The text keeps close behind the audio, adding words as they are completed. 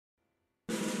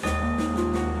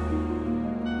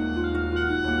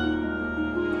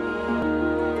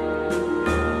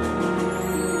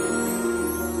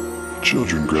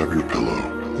Children, grab your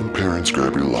pillow, and parents,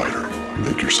 grab your lighter.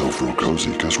 Make yourself real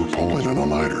cozy, because we're pulling an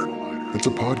all-nighter. It's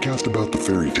a podcast about the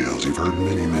fairy tales you've heard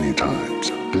many, many times.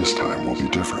 This time will be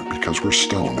different because we're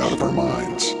stoned out of our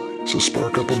minds. So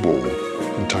spark up a bowl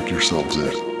and tuck yourselves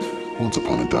in. Once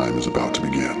Upon a Dime is about to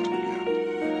begin.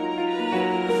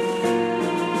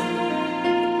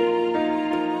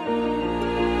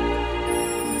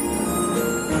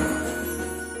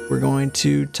 We're going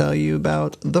to tell you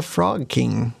about the Frog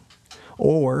King,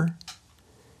 or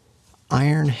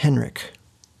Iron Heinrich,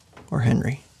 or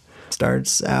Henry.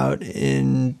 Starts out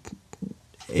in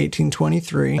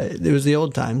 1823. It was the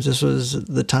old times. This was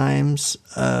the times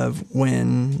of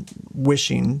when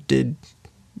wishing did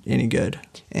any good.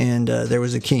 And there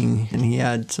was a king, and he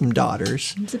had some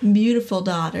daughters. Some beautiful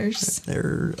daughters. They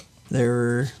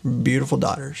were beautiful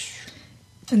daughters.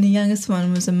 And the youngest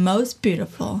one was the most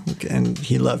beautiful. And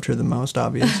he loved her the most,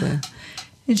 obviously.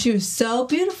 And she was so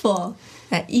beautiful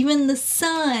that even the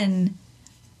sun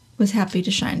was happy to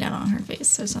shine down on her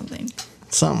face or something.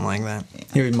 Something like that.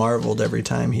 Yeah. He marveled every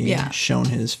time he shone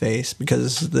his face,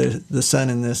 because the sun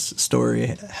in this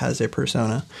story has a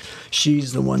persona.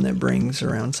 She's the one that brings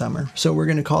around summer. So we're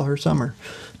going to call her Summer.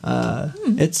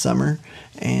 It's summer,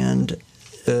 and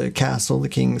the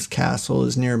king's castle,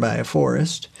 is nearby a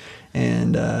forest.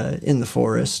 And in the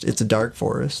forest, it's a dark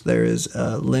forest, there is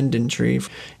a linden tree,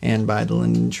 and by the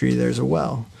linden tree there's a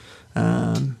well.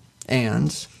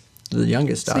 And the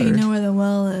youngest daughter... So you know where the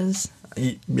well is?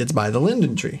 It's by the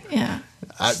linden tree. Yeah.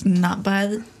 It's not by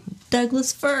the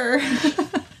Douglas fir.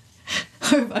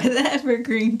 Or by the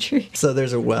evergreen tree. So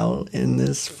there's a well in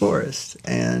this forest,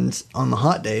 and on the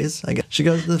hot days, I guess she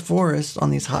goes to the forest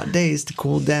on these hot days to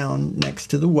cool down next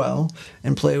to the well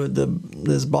and play with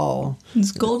this ball.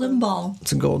 This golden ball.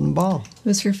 It's a golden ball. It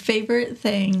was her favorite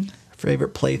thing.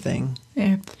 Favorite plaything.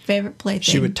 Yeah, favorite plaything.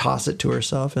 She would toss it to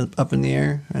herself up in the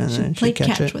air, and then she'd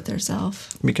catch it with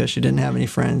herself. Because she didn't have any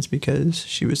friends, because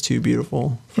she was too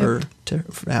beautiful to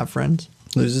have friends.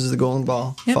 Loses the golden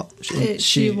ball. Yep.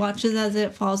 She watches as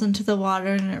it falls into the water,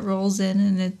 and it rolls in,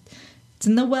 and it's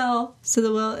in the well. So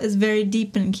the well is very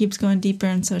deep, and it keeps going deeper,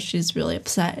 and so she's really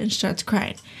upset and starts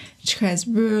crying. She cries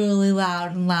really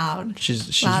loud and loud.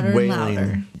 She's louder wailing. And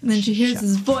louder. And then she hears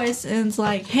this voice, and it's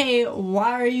like, "Hey,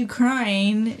 why are you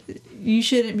crying? You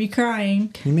shouldn't be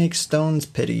crying." He makes stones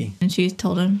pity. And she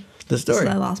told him the story.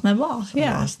 So I lost my ball. I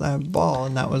lost that ball,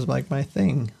 and that was like my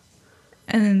thing.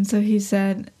 And then so he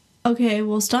said, "Okay,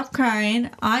 well, stop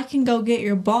crying. I can go get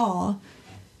your ball,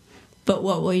 but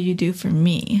what will you do for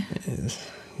me?"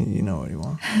 You know what you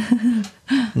want.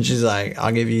 And she's like,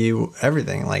 "I'll give you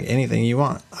everything, like anything you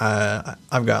want.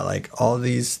 I've got like all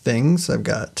these things. I've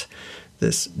got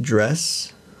this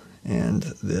dress, and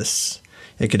this.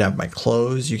 It could have my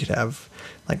clothes. You could have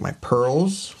like my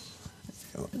pearls,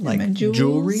 like my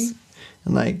jewelry,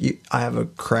 and like I have a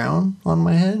crown on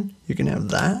my head. You can have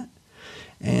that,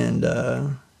 and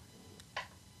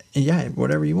yeah,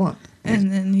 whatever you want."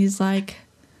 And then he's like,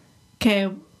 "Okay,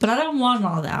 but I don't want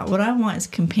all that. What I want is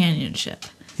companionship."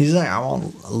 He's like, I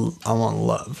want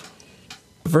love.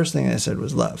 The first thing I said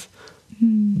was love.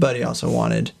 But he also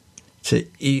wanted to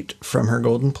eat from her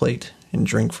golden plate and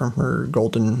drink from her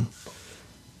golden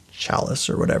chalice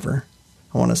or whatever.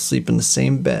 I want to sleep in the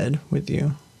same bed with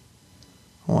you.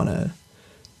 I want to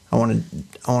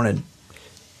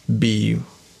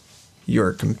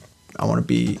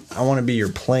be your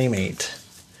playmate.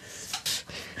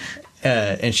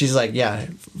 And she's like, "Yeah,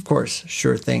 of course,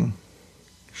 sure thing.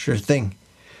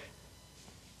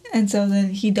 And so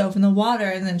then he dove in the water,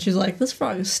 and then she's like, "This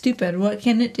frog is stupid. What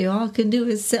can it do? All it can do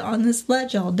is sit on this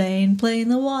ledge all day and play in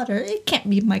the water. It can't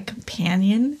be my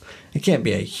companion." It can't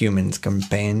be a human's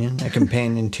companion. A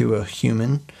companion to a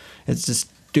human. It's a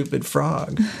stupid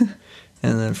frog.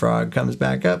 And then the frog comes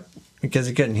back up, because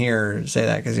he couldn't hear her say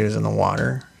that because he was in the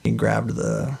water. He grabbed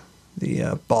the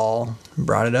ball, and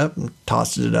brought it up, and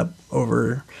tossed it up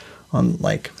over on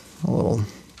like a little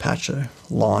patch of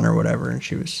lawn or whatever, and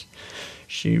she was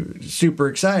super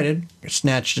excited,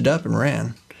 snatched it up and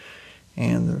ran.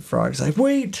 And the frog's like,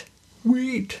 wait,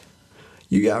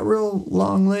 you got real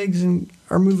long legs and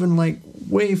are moving like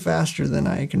way faster than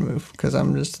I can move, because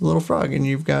I'm just a little frog and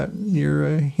you're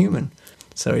a human.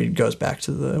 So he goes back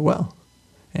to the well,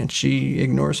 and she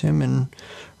ignores him and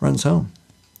runs home.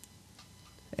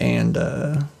 And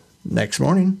next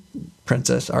morning,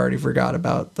 Princess already forgot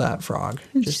about that frog.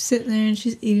 And she's sitting there, and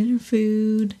she's eating her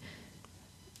food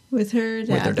with her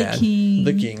dad, the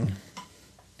king.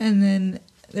 And then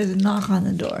there's a knock on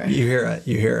the door. You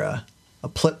hear a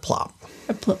plip plop.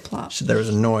 A plip plop. So there was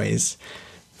a noise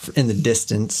in the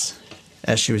distance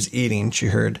as she was eating. She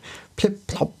heard plip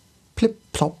plop,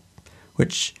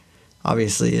 which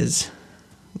obviously is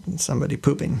somebody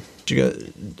pooping. She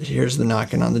hears the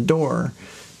knocking on the door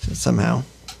somehow,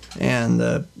 and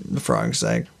the frog's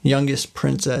like, "Youngest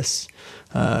princess,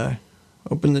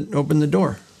 open the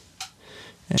door."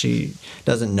 And she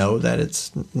doesn't know that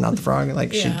it's not the frog.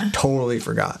 Like, she totally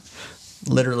forgot.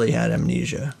 Literally had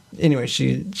amnesia. Anyway,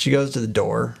 she goes to the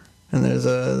door, and there's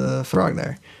the frog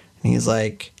there. And he's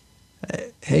like,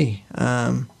 "Hey,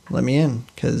 let me in,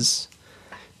 because,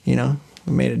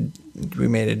 we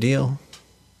made a deal."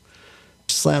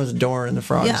 She slams the door in the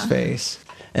frog's face.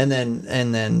 And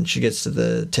then she gets to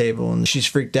the table, and she's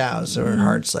freaked out, so her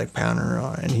heart's like pounding her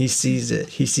on, and he sees it.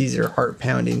 He sees her heart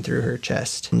pounding through her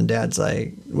chest. And the dad's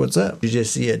like, "What's up? You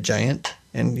just see a giant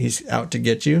and he's out to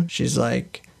get you?" She's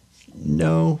like,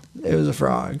 "No, it was a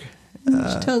frog."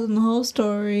 She tells him the whole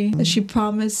story. That she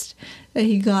promised that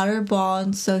he got her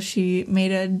bond, so she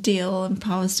made a deal and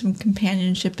promised him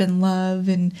companionship and love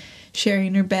and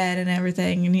sharing her bed and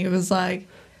everything. And he was like,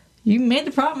 "You made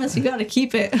the promise, you got to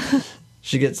keep it."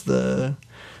 She gets the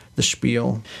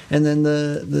spiel, and then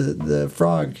the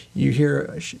frog, you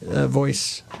hear a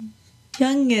voice.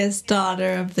 "Youngest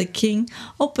daughter of the king,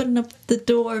 open up the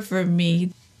door for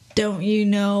me. Don't you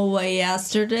know what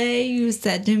yesterday you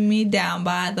said to me down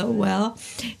by the well?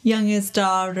 Youngest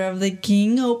daughter of the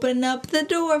king, open up the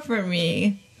door for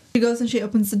me." She goes and she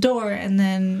opens the door, and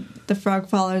then the frog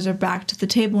follows her back to the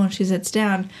table, and she sits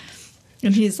down,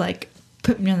 and he's like,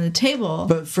 "Put me on the table."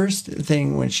 But first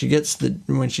thing, when she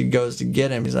goes to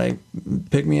get him, he's like,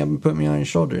 "Pick me up and put me on your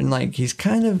shoulder." And like, he's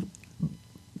kind of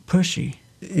pushy.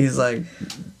 He's like,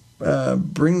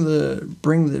 bring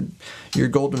your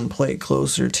golden plate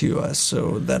closer to us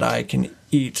so that I can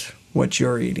eat what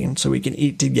you're eating, so we can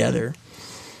eat together."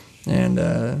 And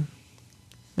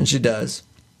she does.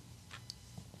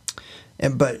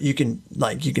 But you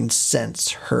can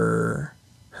sense her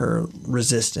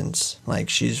resistance, like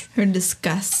she's her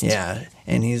disgust. Yeah,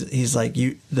 and he's like,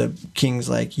 the king's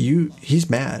like, he's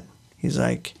mad. He's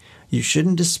like, "You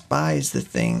shouldn't despise the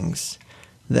things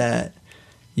that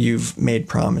you've made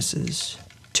promises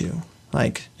to,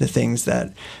 like the things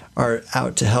that are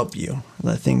out to help you,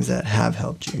 the things that have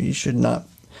helped you. You should not,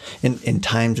 in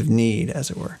times of need, as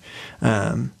it were."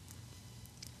 And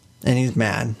he's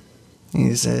mad.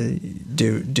 He said,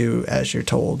 "Do as you're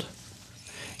told."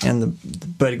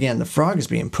 But again, the frog is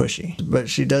being pushy. But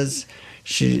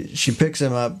she picks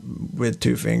him up with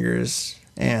 2 fingers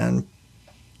and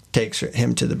takes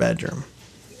him to the bedroom.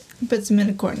 Puts him in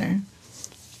a corner.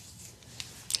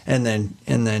 And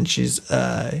then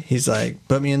he's like,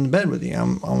 "Put me in the bed with you. I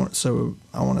want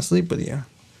to sleep with you."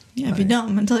 Yeah, if you don't,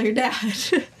 I'm gonna tell your dad.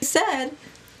 He said,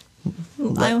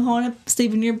 "I want to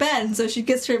sleep in your bed." And so she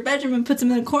gets to her bedroom and puts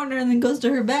him in a corner, and then goes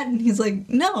to her bed, and he's like,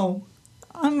 "No,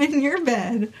 I'm in your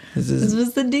bed. This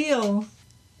was the deal."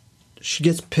 She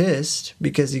gets pissed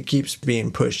because he keeps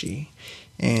being pushy.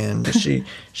 And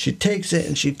she takes it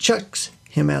and she chucks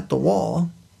him at the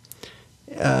wall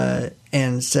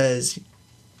and says,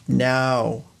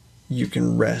 "Now you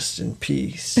can rest in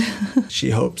peace." She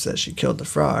hopes that she killed the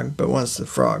frog, but once the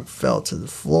frog fell to the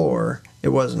floor, it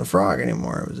wasn't a frog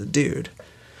anymore, it was a dude.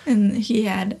 And he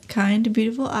had kind,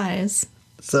 beautiful eyes.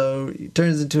 So he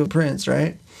turns into a prince,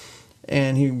 right?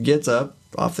 And he gets up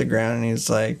off the ground and he's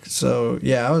like, "So,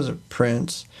 yeah, I was a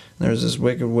prince. And there was this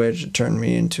wicked witch that turned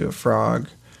me into a frog.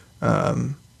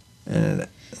 And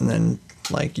then,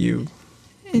 like, you...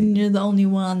 And you're the only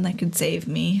one that could save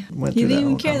me." He didn't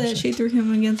even care that she threw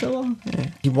him against the wall.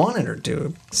 Yeah. He wanted her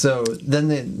to. So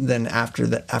then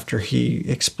after he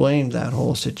explained that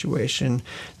whole situation,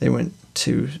 they went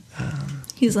to...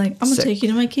 He's like, "I'm going to take you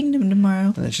to my kingdom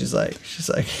tomorrow." And then she's like,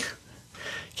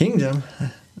 "Kingdom?"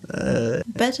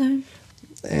 Bedtime.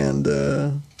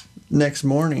 And next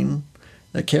morning,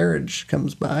 a carriage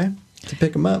comes by to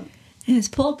pick him up. And it's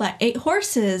pulled by 8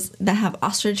 horses that have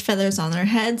ostrich feathers on their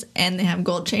heads, and they have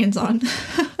gold chains on.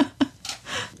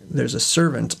 There's a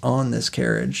servant on this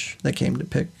carriage that came to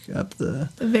pick up a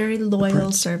very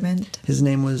loyal servant. His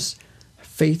name was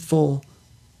Faithful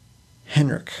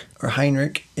Heinrich. Or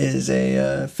Heinrich is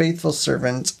a faithful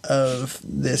servant of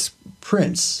this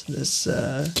prince, this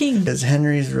king. Because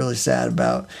Henry's really sad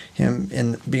about him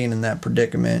being in that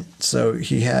predicament. So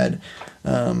he had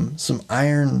some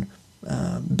iron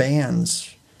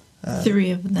bands.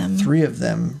 3 of them. 3 of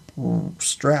them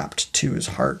strapped to his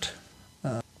heart.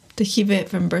 To keep it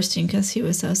from bursting because he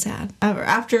was so sad.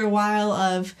 After a while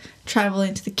of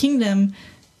traveling to the kingdom,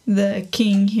 the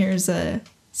king hears a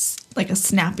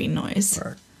snapping noise. Or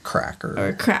a crack. Or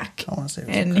a crack. I want to say it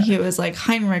was and a crack. He was like,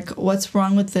 "Heinrich, what's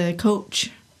wrong with the coach?"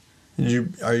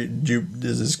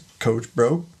 Is this coach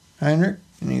broke, Heinrich?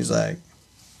 And he's like,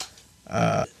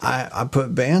 I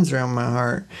put bands around my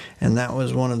heart, and that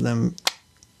was one of them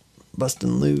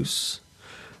busting loose.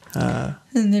 And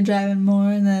they're driving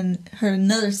more, and then heard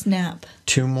another snap.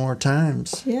 2 more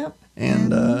times. Yep.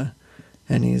 And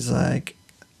he's like,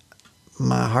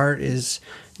 my heart is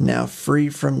now free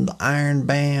from the iron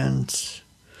bands.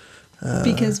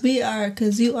 Because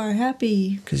you are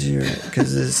happy. Because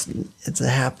it's a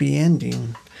happy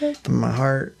ending. Yep. And my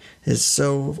heart is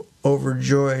so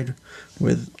overjoyed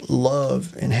with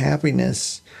love and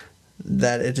happiness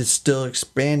that it is still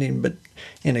expanding, but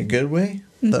in a good way.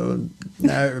 So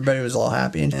now everybody was all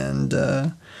happy, and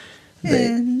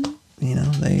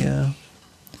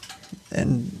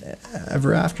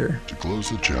ever after. To close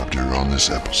the chapter on this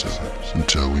episode,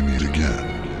 until we meet again,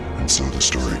 and so the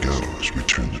story goes, we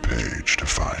turn the page to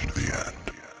find the end.